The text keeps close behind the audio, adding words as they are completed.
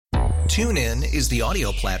TuneIn is the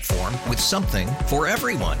audio platform with something for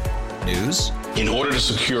everyone. News. In order to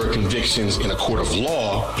secure convictions in a court of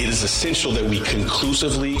law, it is essential that we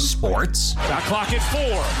conclusively. Sports. Shot clock at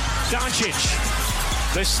 4.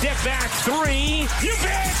 Doncic. The step back 3. You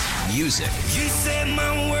bet. Music. You set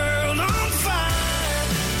my world on fire.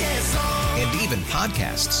 Yes, and even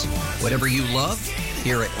podcasts. Whatever you love,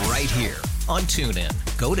 hear it right here on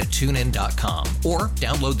TuneIn. Go to TuneIn.com or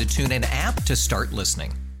download the TuneIn app to start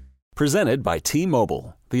listening. Presented by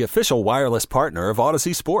T-Mobile, the official wireless partner of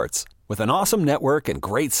Odyssey Sports. With an awesome network and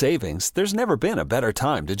great savings, there's never been a better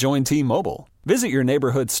time to join T-Mobile. Visit your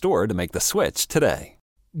neighborhood store to make the switch today.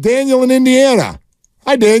 Daniel in Indiana.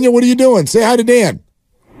 Hi, Daniel. What are you doing? Say hi to Dan.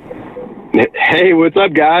 Hey, what's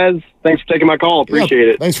up, guys? Thanks for taking my call. Appreciate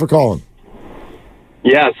it. Thanks for calling.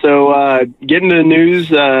 Yeah, so getting the news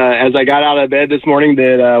as I got out of bed this morning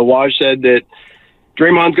that Waj said that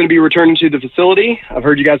Draymond's going to be returning to the facility. I've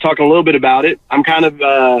heard you guys talking a little bit about it. I'm kind of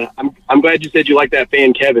I'm glad you said you like that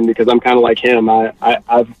fan, Kevin, because I'm kind of like him.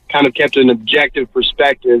 I've kind of kept an objective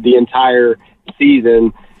perspective the entire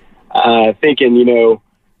season, thinking, you know,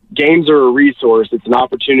 games are a resource. It's an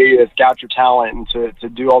opportunity to scout your talent and to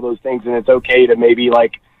do all those things, and it's okay to maybe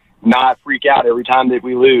like not freak out every time that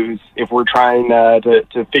we lose if we're trying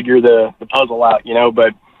to figure the puzzle out, you know.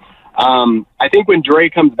 But I think when Dre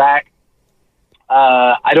comes back,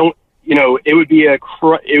 I don't, you know, it would be a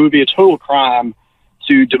total crime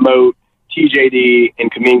to demote TJD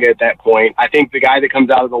and Kuminga at that point. I think the guy that comes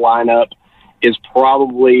out of the lineup is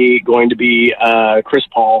probably going to be Chris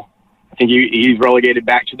Paul. I think he's relegated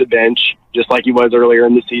back to the bench, just like he was earlier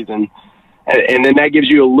in the season. And then that gives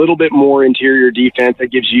you a little bit more interior defense. That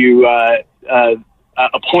gives you a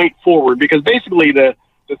point forward, because basically the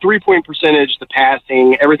 3-point percentage, the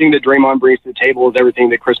passing, everything that Draymond brings to the table is everything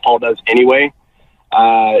that Chris Paul does anyway.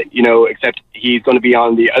 You know, except he's going to be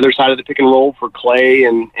on the other side of the pick and roll for Clay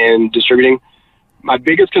and distributing. My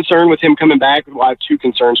biggest concern with him coming back, well, I have two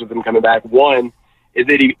concerns with him coming back. One is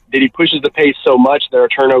that he pushes the pace so much that our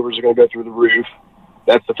turnovers are going to go through the roof.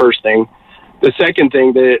 That's the first thing. The second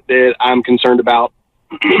thing that I'm concerned about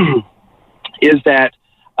is that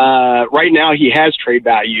right now he has trade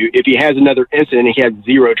value. If he has another incident, he has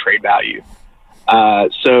zero trade value.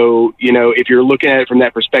 So, you know, if you're looking at it from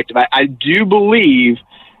that perspective, I do believe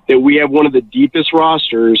that we have one of the deepest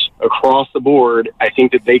rosters across the board. I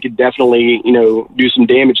think that they could definitely, you know, do some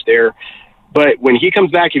damage there. But when he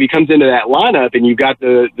comes back, if he comes into that lineup and you've got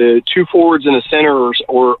the two forwards and a center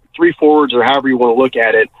or three forwards or however you want to look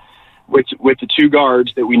at it, with the two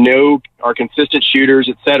guards that we know are consistent shooters,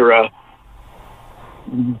 et cetera,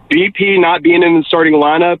 BP not being in the starting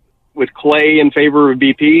lineup with Clay in favor of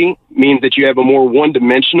BP means that you have a more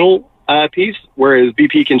one-dimensional piece, whereas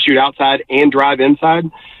BP can shoot outside and drive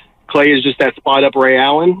inside. Clay is just that spot-up Ray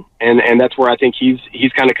Allen, and that's where I think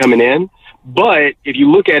he's kind of coming in. But if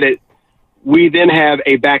you look at it, we then have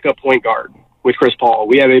a backup point guard with Chris Paul.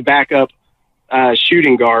 We have a backup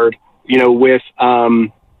shooting guard, you know, with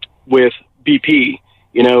BP,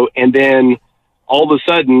 you know, and then all of a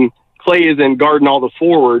sudden Clay isn't guarding all the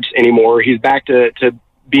forwards anymore. He's back to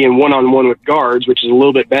being one-on-one with guards, which is a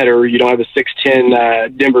little bit better. You don't have a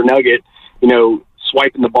 6'10" Denver Nugget, you know,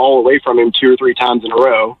 swiping the ball away from him 2 or 3 times in a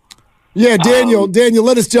row. Yeah, Daniel,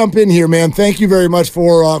 let us jump in here, man. Thank you very much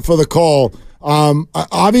for the call.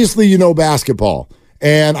 Obviously, you know basketball,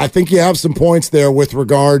 and I think you have some points there with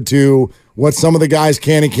regard to what some of the guys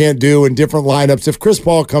can and can't do in different lineups. If Chris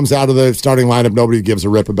Paul comes out of the starting lineup, nobody gives a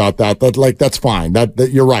rip about that. That's fine.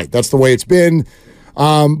 That you're right. That's the way it's been.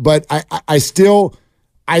 But I still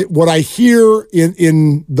what I hear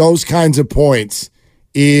in those kinds of points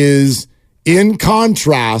is in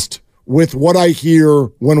contrast with what I hear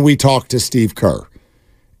when we talk to Steve Kerr.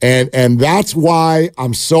 And that's why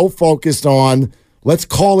I'm so focused on, let's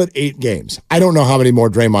call it 8 games. I don't know how many more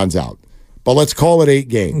Draymond's out, but let's call it 8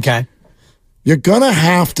 games. Okay. You're going to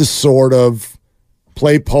have to sort of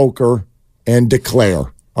play poker and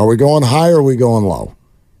declare, are we going high or are we going low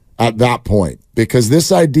at that point? Because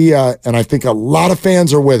this idea, and I think a lot of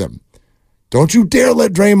fans are with him, don't you dare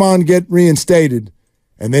let Draymond get reinstated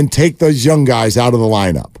and then take those young guys out of the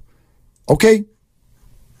lineup. Okay.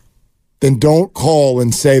 Then don't call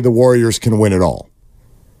and say the Warriors can win it all.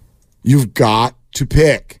 You've got to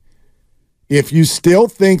pick. If you still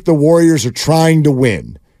think the Warriors are trying to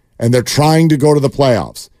win and they're trying to go to the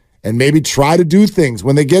playoffs and maybe try to do things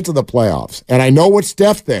when they get to the playoffs, and I know what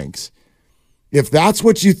Steph thinks, if that's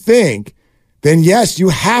what you think, then yes, you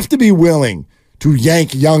have to be willing to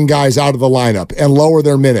yank young guys out of the lineup and lower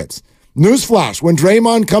their minutes. Newsflash, when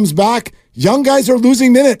Draymond comes back, young guys are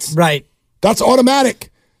losing minutes. Right. That's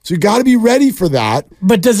automatic. So you got to be ready for that.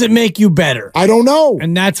 But does it make you better? I don't know.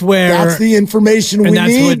 And that's the information we need, And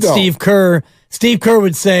that's what though. Steve Kerr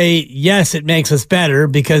would say, yes, it makes us better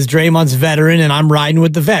because Draymond's veteran and I'm riding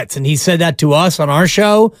with the vets. And he said that to us on our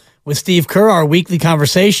show with Steve Kerr, our weekly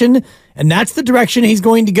conversation. And that's the direction he's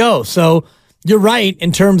going to go. So you're right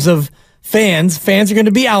in terms of fans. Fans are going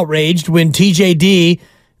to be outraged when TJD,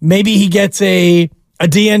 maybe he gets a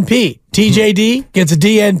DNP. TJD gets a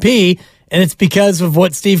DNP. And it's because of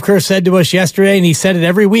what Steve Kerr said to us yesterday, and he said it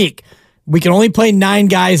every week. We can only play 9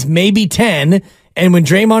 guys, maybe 10, and when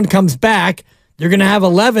Draymond comes back, they're going to have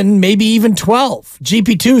 11, maybe even 12.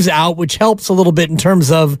 GP2's out, which helps a little bit in terms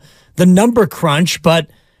of the number crunch, but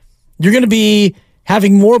you're going to be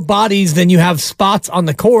having more bodies than you have spots on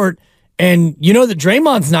the court, and you know that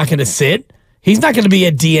Draymond's not going to sit. He's not going to be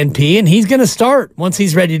a DNP, and he's going to start once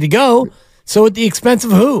he's ready to go. So at the expense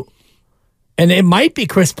of who? And it might be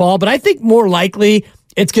Chris Paul, but I think more likely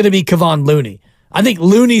it's going to be Kevon Looney. I think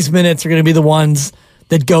Looney's minutes are going to be the ones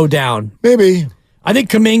that go down. Maybe. I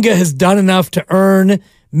think Kuminga has done enough to earn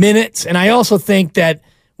minutes. And I also think that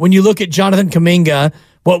when you look at Jonathan Kuminga,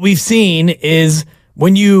 what we've seen is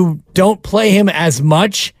when you don't play him as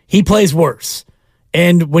much, he plays worse.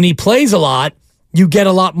 And when he plays a lot, you get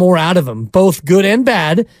a lot more out of him, both good and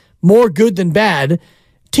bad, more good than bad.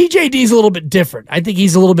 TJD's a little bit different. I think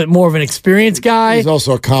he's a little bit more of an experienced guy. He's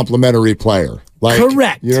also a complimentary player.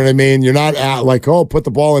 Correct. You know what I mean? You're not put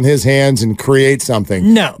the ball in his hands and create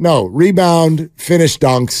something. No. Rebound, finish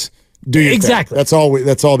dunks, do your exactly. thing.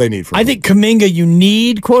 That's all they need from him. I think Kuminga, you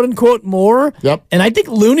need quote unquote more. Yep. And I think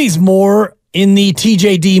Looney's more in the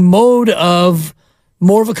TJD mode of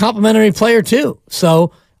more of a complimentary player too.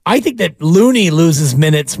 So I think that Looney loses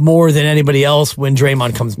minutes more than anybody else when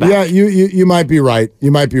Draymond comes back. Yeah, you might be right. You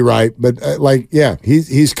might be right, but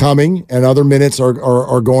he's coming, and other minutes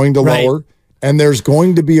are going to lower, and there's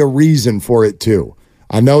going to be a reason for it too.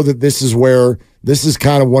 I know that this is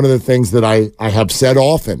kind of one of the things that I have said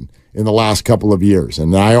often in the last couple of years,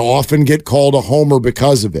 and I often get called a homer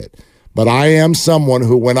because of it. But I am someone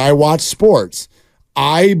who, when I watch sports,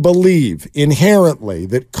 I believe inherently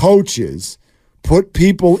that coaches put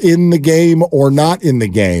people in the game or not in the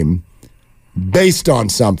game based on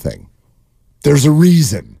something. There's a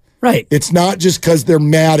reason. Right. It's not just because they're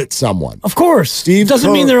mad at someone. Of course. Steve doesn't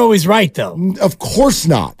Kerr, mean they're always right, though. Of course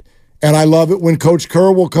not. And I love it when Coach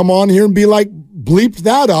Kerr will come on here and be like, bleeped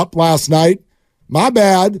that up last night. My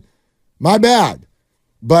bad.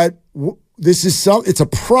 But it's a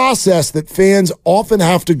process that fans often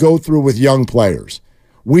have to go through with young players.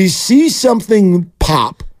 We see something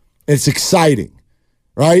pop. It's exciting,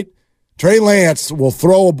 right? Trey Lance will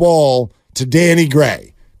throw a ball to Danny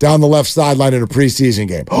Gray down the left sideline in a preseason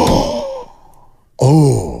game. Oh,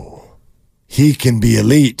 he can be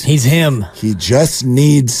elite. He's him. He just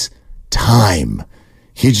needs time.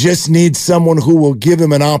 He just needs someone who will give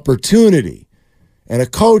him an opportunity. And a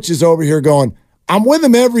coach is over here going, I'm with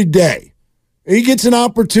him every day. He gets an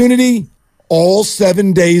opportunity all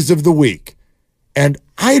 7 days of the week. And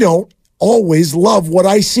I don't always love what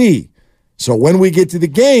I see. So when we get to the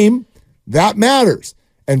game, that matters.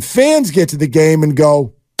 And fans get to the game and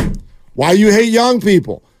go, why you hate young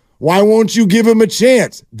people? Why won't you give them a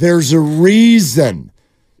chance? There's a reason.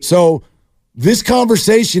 So this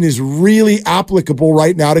conversation is really applicable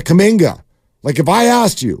right now to Kuminga. Like if I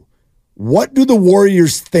asked you, what do the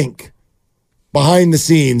Warriors think behind the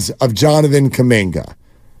scenes of Jonathan Kuminga?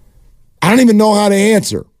 I don't even know how to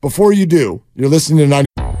answer. Before you do, you're listening to 90.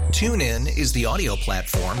 TuneIn is the audio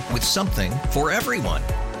platform with something for everyone.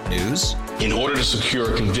 News. In order to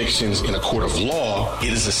secure convictions in a court of law,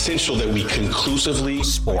 it is essential that we conclusively.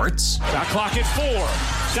 Sports. Shot clock at 4.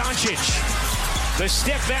 Doncic. The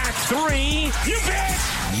step back 3. You bet.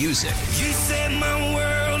 Music. You set my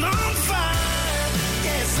world on fire.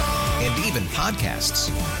 Yes, and even podcasts.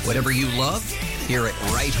 Whatever you love, hear it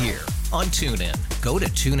right here on TuneIn. Go to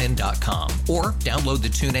TuneIn.com or download the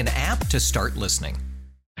TuneIn app to start listening.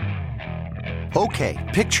 Okay,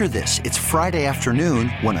 picture this. It's Friday afternoon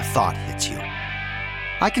when a thought hits you.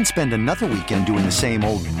 I can spend another weekend doing the same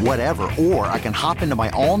old whatever, or I can hop into my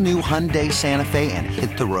all-new Hyundai Santa Fe and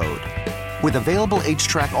hit the road. With available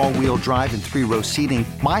H-Track all-wheel drive and 3-row seating,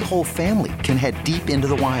 my whole family can head deep into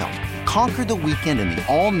the wild. Conquer the weekend in the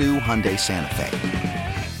all-new Hyundai Santa Fe.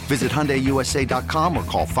 Visit HyundaiUSA.com or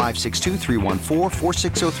call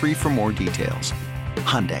 562-314-4603 for more details.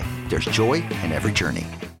 Hyundai, there's joy in every journey.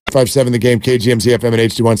 5-7 The Game, KGMZ FM and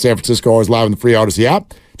HD1 San Francisco, always live in the free Odyssey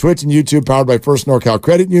app. Twitch and YouTube, powered by First NorCal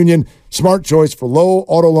Credit Union. Smart choice for low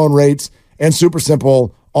auto loan rates and super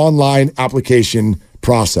simple online application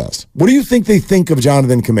process. What do you think they think of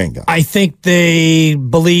Jonathan Kuminga? I think they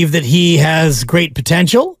believe that he has great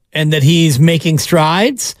potential and that he's making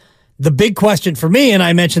strides. The big question for me, and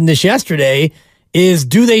I mentioned this yesterday, is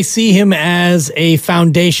do they see him as a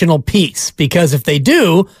foundational piece? Because if they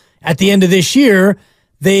do, at the end of this year,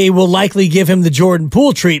 they will likely give him the Jordan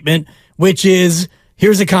Poole treatment, which is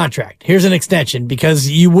here's a contract, here's an extension, because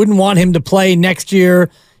you wouldn't want him to play next year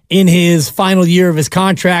in his final year of his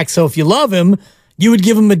contract. So if you love him, you would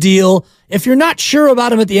give him a deal. If you're not sure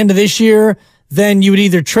about him at the end of this year, then you would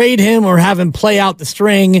either trade him or have him play out the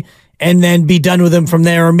string and then be done with him from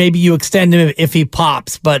there, or maybe you extend him if he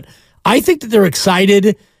pops. But I think that they're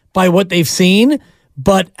excited by what they've seen,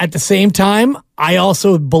 but at the same time, I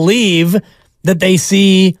also believe that they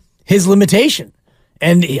see his limitation.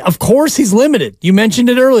 And of course he's limited. You mentioned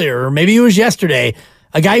it earlier, or maybe it was yesterday,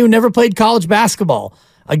 a guy who never played college basketball,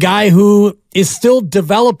 a guy who is still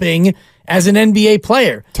developing as an NBA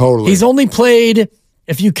player. Totally. He's only played,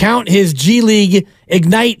 if you count his G League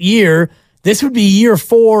Ignite year, this would be year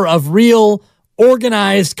 4 of real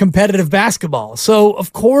organized competitive basketball. So,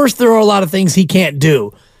 of course, there are a lot of things he can't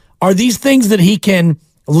do. Are these things that he can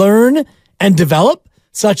learn and develop,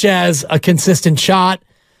 such as a consistent shot,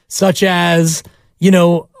 such as,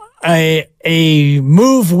 a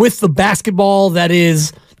move with the basketball that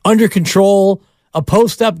is under control, a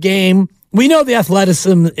post-up game? We know the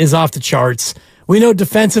athleticism is off the charts. We know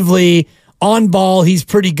defensively, on ball, he's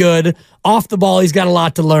pretty good. Off the ball, he's got a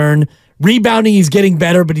lot to learn. Rebounding, he's getting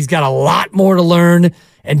better, but he's got a lot more to learn.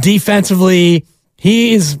 And defensively,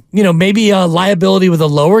 he is, maybe a liability with a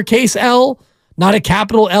lowercase L, not a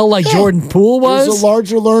capital L like Jordan Poole was. There's a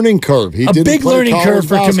larger learning curve. He didn't big play learning curve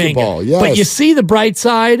for basketball. Kuminga. Yes. But you see the bright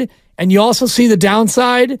side, and you also see the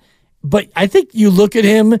downside. But I think you look at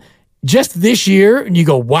him just this year, and you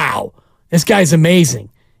go, wow, this guy's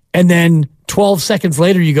amazing. And then 12 seconds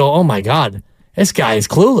later, you go, oh, my God, this guy is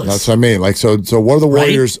clueless. That's what I mean. So what are the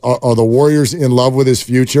Warriors? Right? Are the Warriors in love with his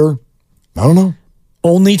future? I don't know.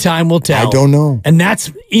 Only time will tell. I don't know. And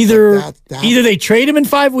that's either they trade him in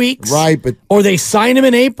 5 weeks, right? Or they sign him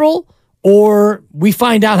in April, or we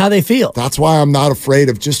find out how they feel. That's why I'm not afraid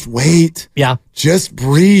of just wait. Yeah. Just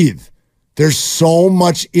breathe. There's so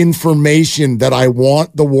much information that I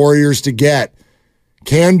want the Warriors to get.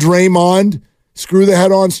 Can Draymond screw the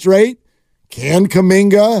head on straight? Can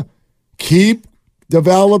Kuminga keep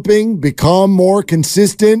developing, become more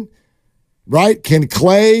consistent? Right? Can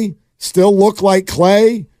Clay still look like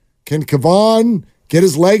Clay? Can Kevon get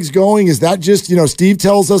his legs going? Is that just, Steve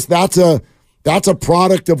tells us that's a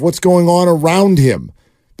product of what's going on around him,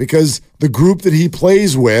 because the group that he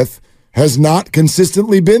plays with has not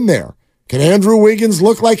consistently been there. Can Andrew Wiggins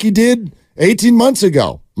look like he did 18 months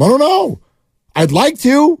ago? I don't know. I'd like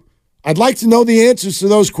to. I'd like to know the answers to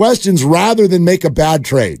those questions rather than make a bad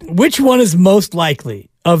trade. Which one is most likely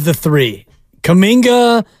of the three?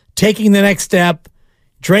 Kuminga taking the next step,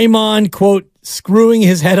 Draymond, quote, screwing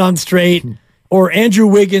his head on straight, or Andrew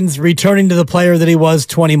Wiggins returning to the player that he was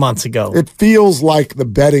 20 months ago? It feels like the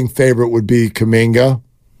betting favorite would be Kuminga.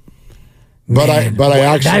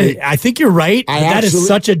 I think you're right. That is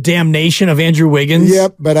such a damnation of Andrew Wiggins.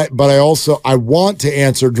 Yep, but I want to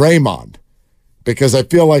answer Draymond because I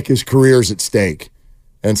feel like his career's at stake.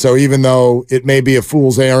 And so even though it may be a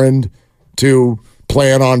fool's errand to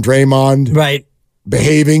plan on Draymond right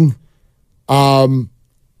behaving,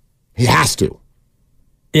 he has to.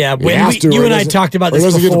 Yeah, you and I talked about this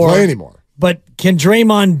before. He doesn't get to play anymore. But can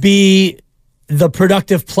Draymond be the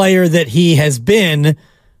productive player that he has been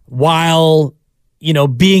while,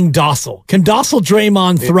 being docile? Can docile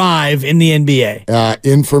Draymond thrive in the NBA?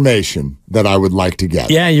 Information that I would like to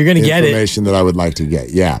get. Yeah, you're going to get it. Information that I would like to get,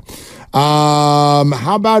 yeah.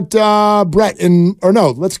 How about Brett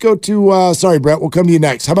let's go to, sorry, Brett, we'll come to you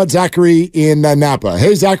next. How about Zachary in Napa?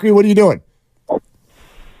 Hey, Zachary, what are you doing?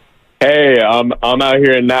 Hey, I'm out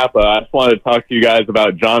here in Napa. I just wanted to talk to you guys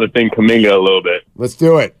about Jonathan Kuminga a little bit. Let's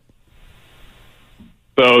do it.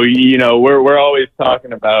 So, we're always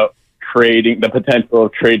talking about the potential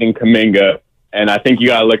of trading Kuminga, and I think you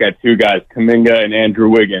got to look at two guys, Kuminga and Andrew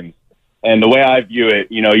Wiggins. And the way I view it,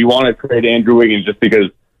 you want to trade Andrew Wiggins just because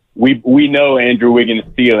we know Andrew Wiggins'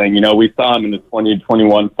 ceiling. We saw him in the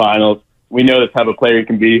 2021 finals. We know the type of player he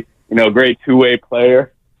can be, great two-way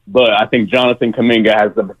player. But I think Jonathan Kuminga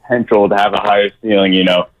has the potential to have a higher ceiling,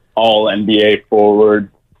 all NBA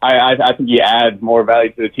forward. I think he adds more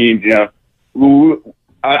value to the team.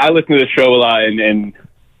 I listen to the show a lot, and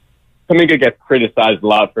Kuminga gets criticized a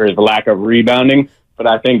lot for his lack of rebounding. But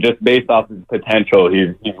I think just based off his potential,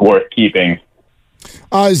 he's worth keeping.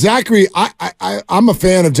 Zachary, I'm a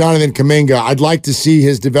fan of Jonathan Kuminga. I'd like to see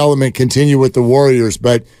his development continue with the Warriors,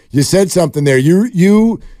 but you said something there.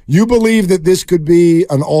 You believe that this could be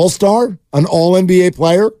an all-star, an all-NBA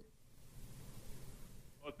player?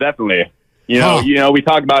 Definitely. You know, we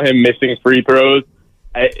talk about him missing free throws.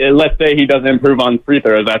 Let's say he doesn't improve on free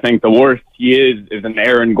throws. I think the worst he is an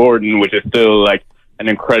Aaron Gordon, which is still like an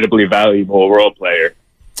incredibly valuable role player.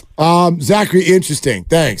 Zachary, interesting.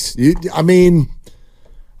 Thanks.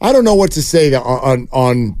 I don't know what to say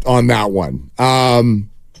on that one.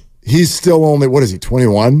 He's still only, what is he,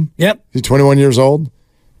 21? Yep. He's 21 years old?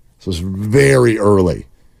 So it's very early.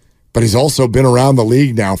 But he's also been around the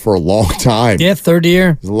league now for a long time. Yeah, third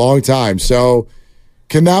year. It's a long time. So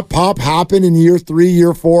can that pop happen in year 3,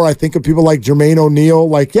 year 4? I think of people like Jermaine O'Neal.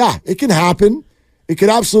 Like, yeah, it can happen. It could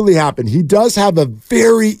absolutely happen. He does have a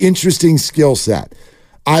very interesting skill set.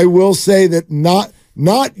 I will say that not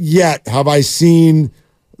yet have I seen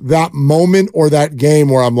that moment or that game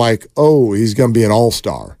where I'm like, oh, he's going to be an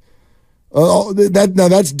all-star. Now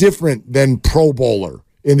that's different than Pro Bowler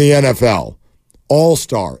in the NFL.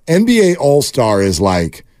 All-star. NBA all-star is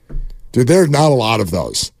like, dude, there's not a lot of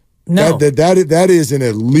those. No. That is an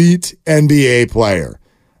elite NBA player.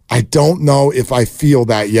 I don't know if I feel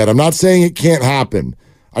that yet. I'm not saying it can't happen.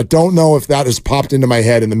 I don't know if that has popped into my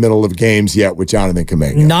head in the middle of games yet with Jonathan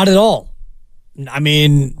Kuminga. Not at all. I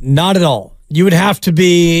mean, not at all. You would have to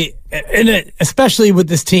be, especially with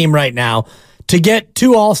this team right now, to get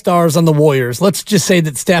 2 all-stars on the Warriors. Let's just say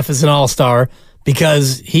that Steph is an all-star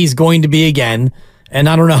because he's going to be again. And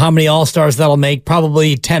I don't know how many all-stars that'll make,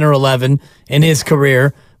 probably 10 or 11 in his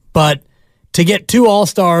career. But to get 2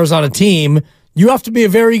 all-stars on a team, you have to be a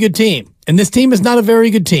very good team. And this team is not a very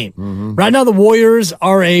good team. Mm-hmm. Right now, the Warriors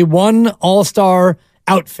are a 1 all-star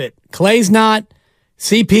outfit. Clay's not.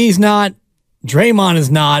 CP's not. Draymond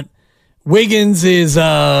is not. Wiggins is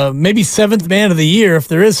maybe 7th man of the year, if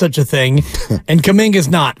there is such a thing, and Kuminga's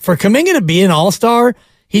not. For Kuminga to be an all-star,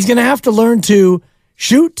 he's going to have to learn to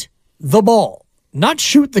shoot the ball, not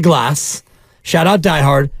shoot the glass. Shout out Die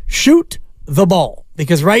Hard. Shoot the ball.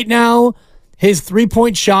 Because right now, his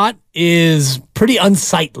 3-point shot is pretty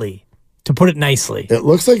unsightly, to put it nicely. It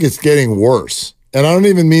looks like it's getting worse, and I don't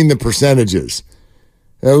even mean the percentages.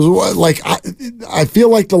 It was like I feel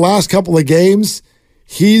like the last couple of games,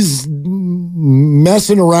 he's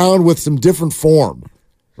messing around with some different form,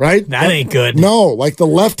 right? That ain't good. No, like the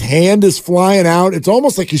left hand is flying out. It's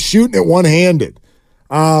almost like he's shooting it one-handed.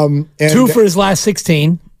 2 for his last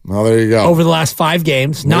 16. Well, there you go. Over the last 5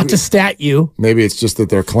 games. Not to stat you. Maybe it's just that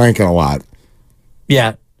they're clanking a lot.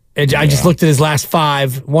 Yeah. I just looked at his last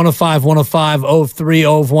 5. 1 of 5, 1 of 5, 0 of 3,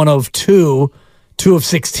 0 of 1 of 2, 2 of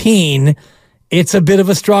 16. It's a bit of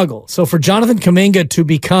a struggle. So for Jonathan Kuminga to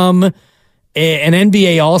become an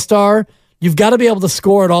NBA All-Star, you've got to be able to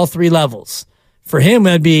score at all 3 levels. For him,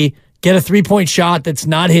 that'd be get a 3-point shot that's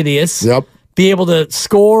not hideous. Yep. Be able to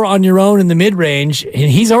score on your own in the mid-range. And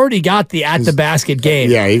he's already got the at-the-basket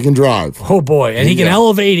game. Yeah, he can drive. Oh, boy. And he can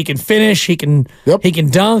elevate. He can finish. He can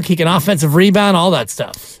dunk. He can offensive rebound, all that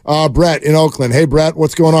stuff. Brett in Oakland. Hey, Brett,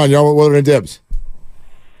 what's going on? You're on with Willard and Dibs.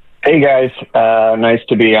 Hey, guys. Nice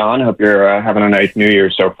to be on. Hope you're having a nice New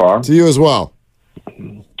Year so far. To you as well.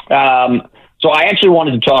 So I actually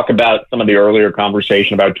wanted to talk about some of the earlier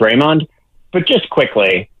conversation about Draymond, but just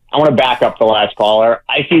quickly, I want to back up the last caller.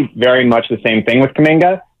 I see very much the same thing with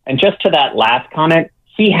Kuminga, and just to that last comment,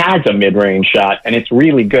 he has a mid-range shot, and it's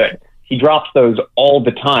really good. He drops those all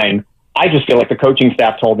the time. I just feel like the coaching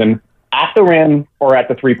staff told him at the rim or at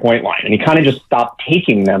the three-point line, and he kind of just stopped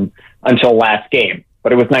taking them until last game.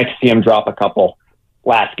 But it was nice to see him drop a couple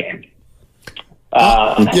last game.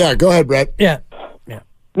 Yeah, go ahead, Brett. Yeah.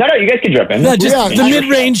 No, you guys can jump in. No, the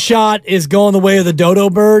mid-range shot is going the way of the dodo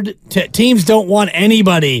bird. Teams don't want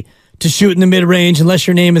anybody to shoot in the mid-range unless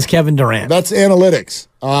your name is Kevin Durant. That's analytics.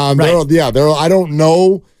 Right. I don't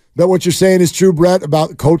know that what you're saying is true, Brett,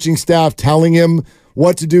 about coaching staff telling him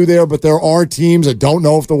what to do there, but there are teams, I don't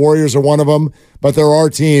know if the Warriors are one of them, but there are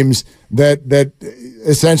teams that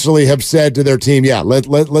essentially have said to their team,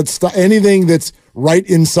 let's stop anything that's right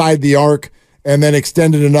inside the arc and then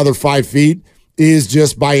extend it another 5 feet is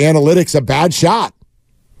just by analytics a bad shot.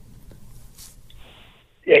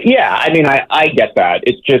 Yeah, I mean, I get that.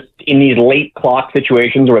 It's just in these late clock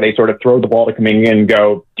situations where they sort of throw the ball to Kuminga and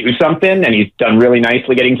go do something, and he's done really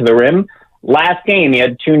nicely getting to the rim. Last game, he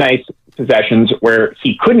had 2 nice possessions where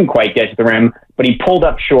he couldn't quite get to the rim, but he pulled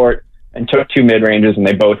up short and took 2 mid-ranges, and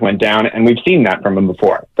they both went down, and we've seen that from him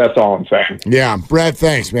before. That's all I'm saying. Yeah, Brad,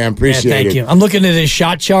 thanks, man. Appreciate it. Thank you. I'm looking at his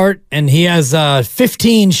shot chart, and he has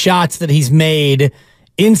 15 shots that he's made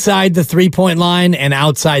inside the three-point line and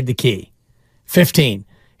outside the key. 15.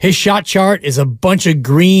 His shot chart is a bunch of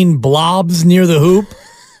green blobs near the hoop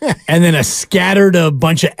and then a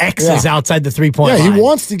bunch of X's outside the 3-point line. Yeah, he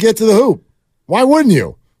wants to get to the hoop. Why wouldn't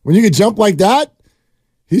you? When you can jump like that,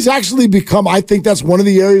 he's actually become, I think that's one of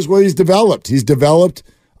the areas where he's developed. He's developed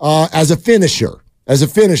as a finisher.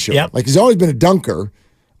 Yep. Like he's always been a dunker,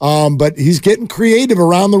 but he's getting creative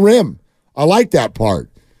around the rim. I like that part.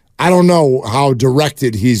 I don't know how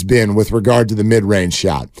directed he's been with regard to the mid-range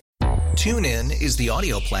shot. TuneIn is the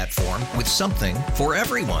audio platform with something for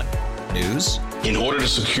everyone. News. In order to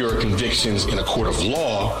secure convictions in a court of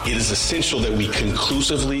law, it is essential that we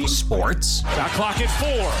conclusively. Sports. Shot clock at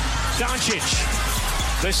 4.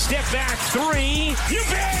 Doncic. The step back 3. You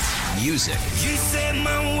bet. Music. You set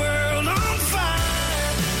my world on fire.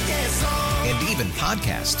 Yes, and even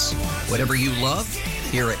podcasts. Whatever you love,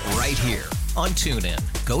 hear it right here on TuneIn.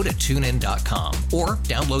 Go to TuneIn.com or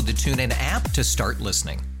download the TuneIn app to start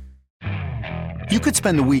listening. You could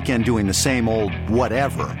spend the weekend doing the same old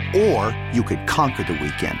whatever, or you could conquer the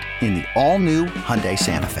weekend in the all-new Hyundai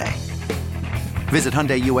Santa Fe. Visit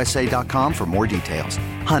HyundaiUSA.com for more details.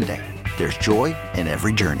 Hyundai, there's joy in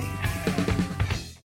every journey.